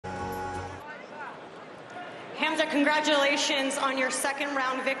Hamzah, congratulations on your second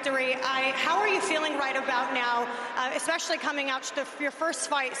round victory. How are you feeling right about now, especially coming out to your first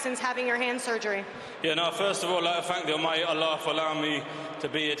fight since having your hand surgery? Yeah, no, first of all, I'd like to thank the Almighty Allah for allowing me to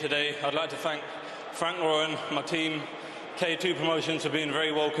be here today. I'd like to thank Frank Warren, my team, K2 Promotions for being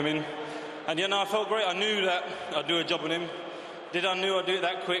very welcoming. And yeah, no, I felt great. I knew that I'd do a job on him. Did I knew I'd do it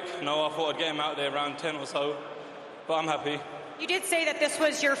that quick? No, I thought I'd get him out there around 10 or so, but I'm happy. You did say that this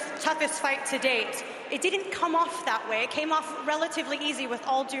was your toughest fight to date. It didn't come off that way. It came off relatively easy, with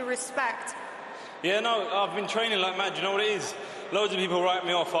all due respect. Yeah, no, I've been training like mad. You know what it is? Loads of people write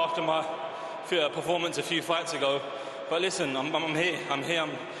me off after my performance a few fights ago. But listen, I'm here.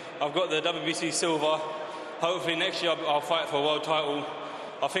 I've got the WBC silver. Hopefully next year I'll fight for a world title.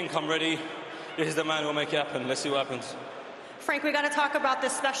 I think I'm ready. This is the man who will make it happen. Let's see what happens. Frank, we got to talk about the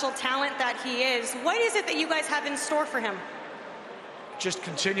special talent that he is. What is it that you guys have in store for him? Just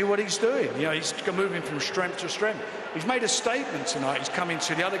continue what he's doing. You know, he's moving from strength to strength. He's made a statement tonight. He's come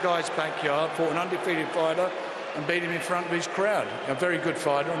into the other guy's backyard, fought an undefeated fighter, and beat him in front of his crowd. A very good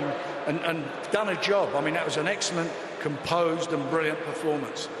fighter, and done a job. I mean, that was an excellent, composed and brilliant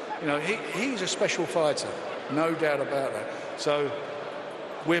performance. You know, he's a special fighter, no doubt about that. So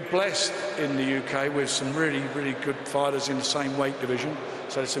we're blessed in the UK with some really, really good fighters in the same weight division.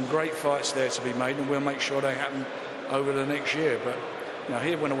 So there's some great fights there to be made, and we'll make sure they happen over the next year. But you know,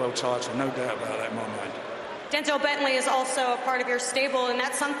 he'll win a world title, no doubt about that in my mind. Denzel Bentley is also a part of your stable, and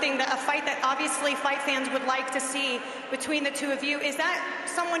that's something that a fight that obviously fight fans would like to see between the two of you. Is that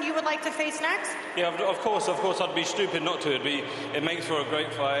someone you would like to face next? Yeah, of course. I'd be stupid not to. It makes for a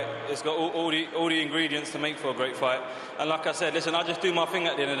great fight. It's got all the ingredients to make for a great fight. And like I said, listen, I just do my thing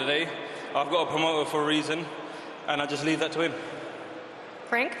at the end of the day. I've got a promoter for a reason, and I just leave that to him.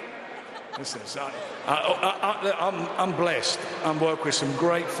 Frank? Listen, I'm blessed. I'm working with some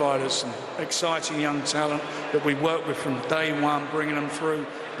great fighters, some exciting young talent that we work with from day one, bringing them through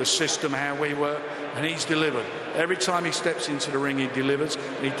the system, how we work, and he's delivered. Every time he steps into the ring, he delivers,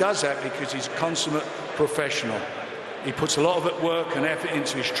 and he does that because he's a consummate professional. He puts a lot of work and effort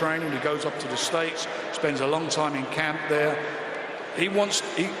into his training. He goes up to the States, spends a long time in camp there. A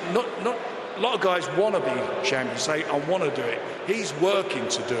lot of guys want to be champions, say, I want to do it. He's working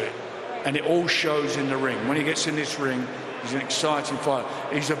to do it. And it all shows in the ring. When he gets in this ring, he's an exciting fighter.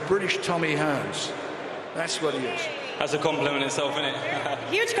 He's a British Tommy Hearns. That's what he is. That's a compliment itself, isn't it?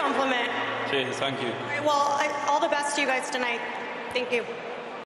 Huge compliment. Cheers, thank you. Well, all the best to you guys tonight. Thank you.